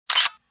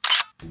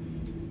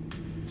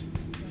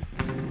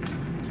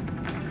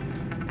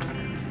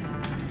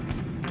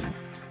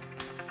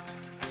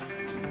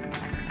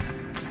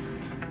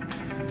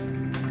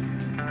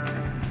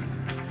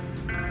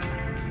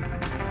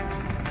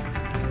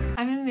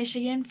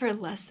Michigan for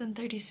less than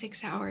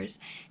 36 hours,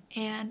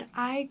 and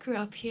I grew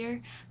up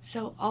here,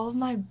 so all of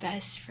my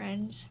best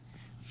friends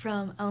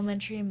from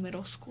elementary and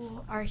middle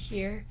school are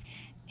here,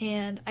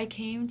 and I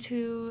came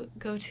to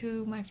go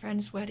to my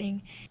friend's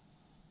wedding.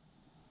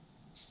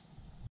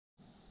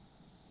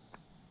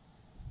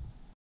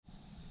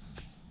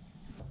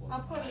 I'll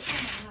put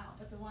some out,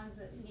 but the ones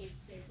that need to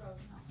stay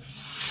frozen, I'll put them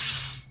out.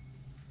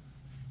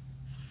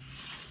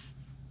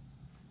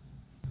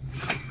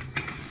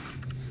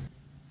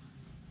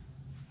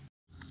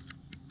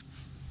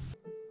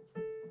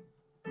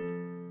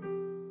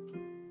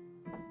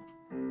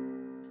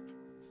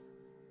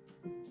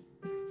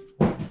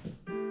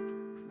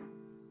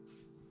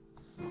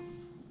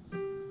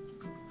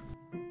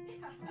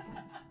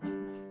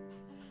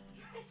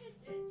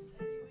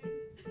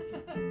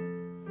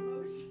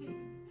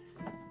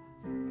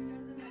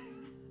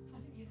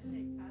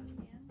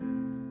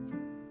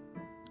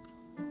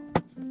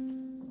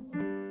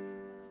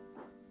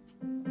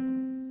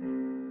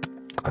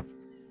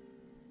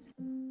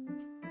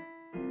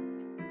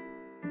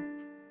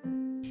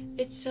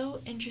 It's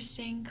so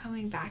interesting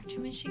coming back to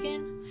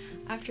Michigan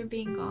after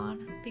being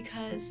gone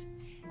because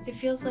it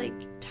feels like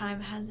time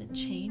hasn't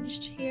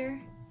changed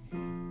here,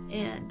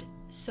 and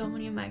so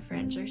many of my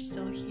friends are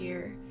still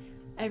here.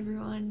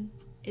 Everyone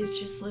is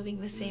just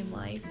living the same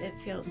life, it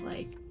feels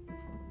like.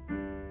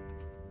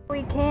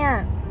 We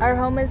can't. Our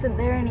home isn't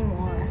there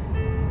anymore,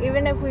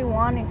 even if we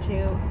wanted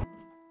to.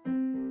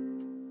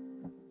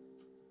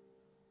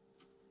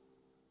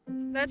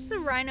 That's the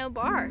Rhino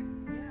Bar.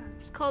 Yeah.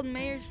 It's called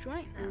Mayor's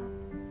Joint now.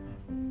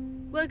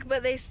 Look,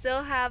 but they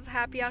still have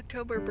Happy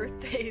October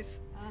birthdays.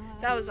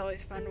 That was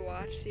always fun to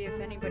watch, see if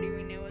anybody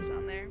we knew was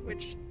on there,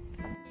 which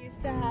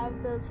used to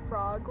have those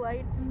frog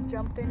lights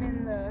jumping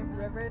in the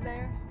river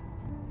there.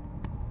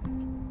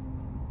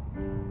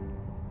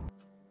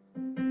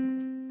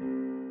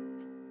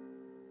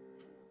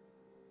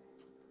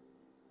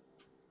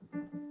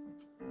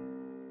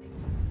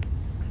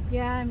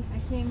 Yeah,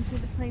 I came to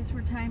the place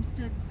where time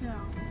stood still.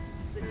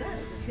 Because it does.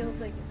 It feels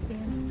like it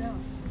stands still.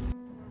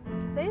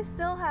 They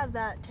still have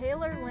that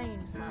Taylor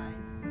Lane sign.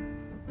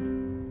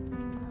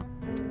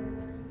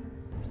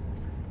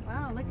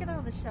 Wow, look at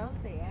all the shelves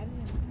they added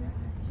in the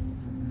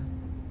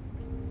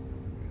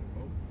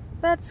garage.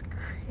 That's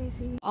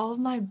crazy. All of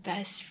my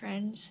best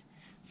friends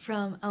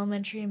from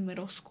elementary and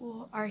middle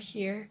school are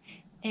here,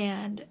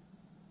 and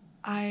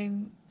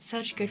I'm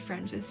such good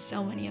friends with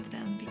so many of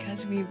them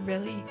because we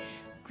really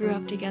grew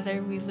up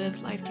together, we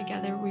lived life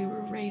together, we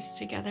were raised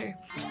together.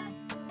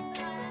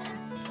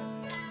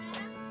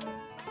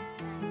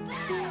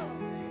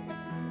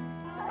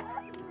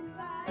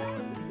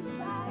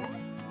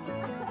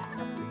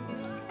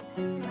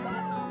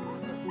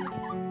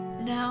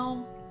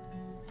 Now,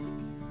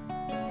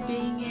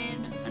 being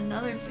in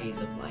another phase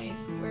of life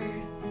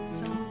where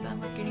some of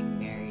them are getting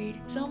married,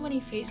 so many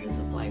phases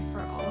of life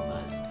for all of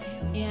us,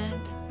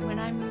 and when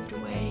I moved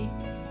away,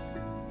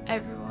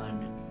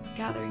 everyone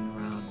gathering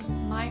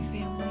around my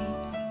family,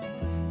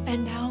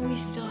 and now we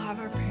still have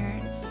our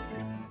parents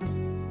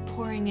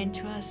pouring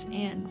into us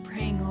and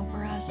praying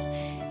over us,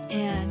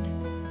 and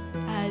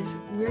as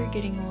we're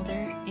getting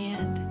older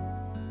and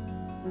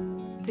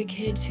the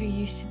kids who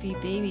used to be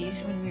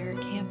babies when we were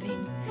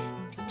camping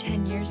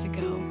 10 years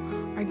ago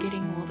are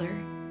getting older,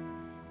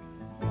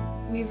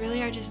 we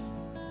really are just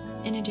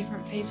in a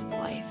different phase of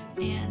life,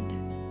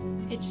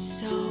 and it's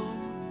so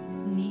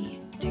neat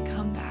to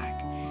come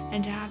back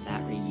and to have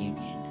that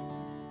reunion.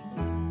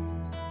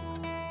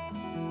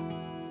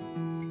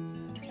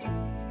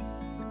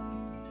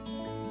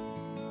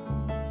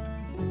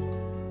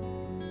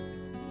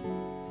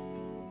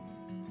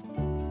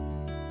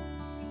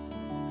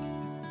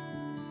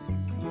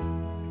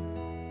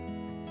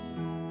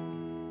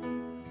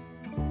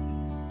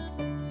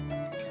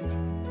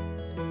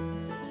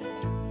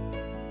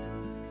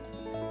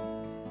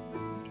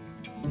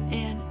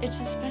 And it's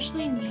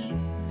especially neat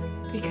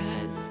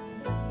because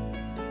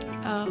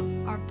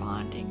of our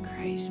bond in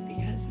Christ,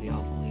 because we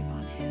all believe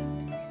on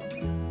Him.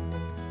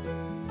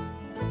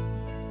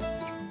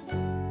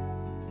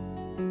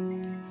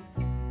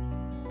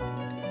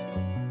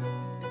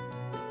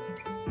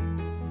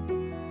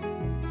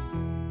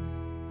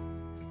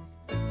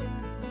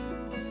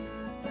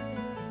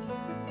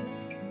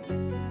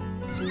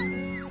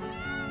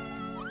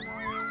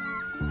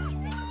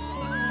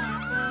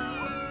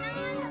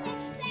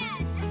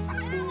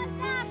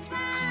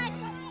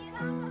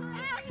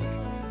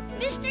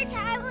 Mr.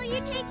 Ty, will you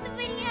take the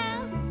video?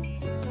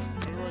 It's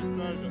already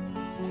started.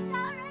 It's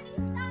already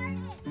started.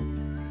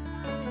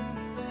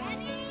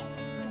 Ready?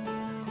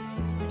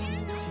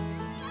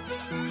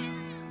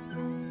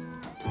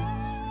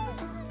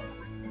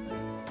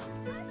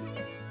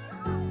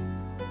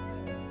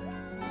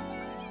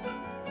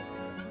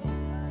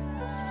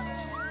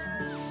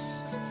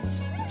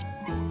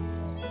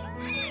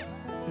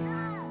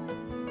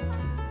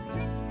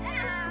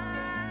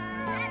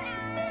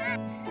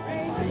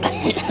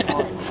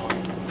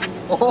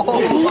 Oh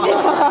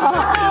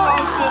my!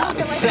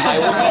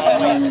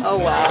 Oh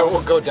I wow.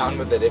 will go down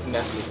with it if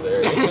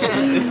necessary. Don't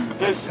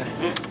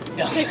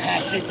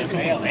pass it to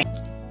Bailey.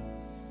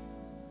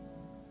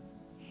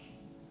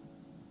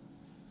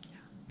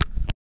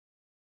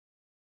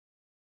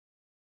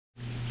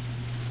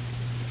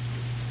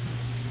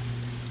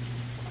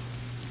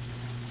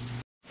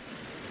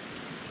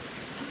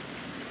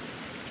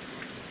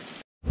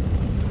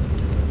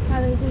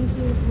 Tyler, thank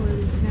you for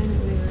this kind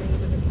of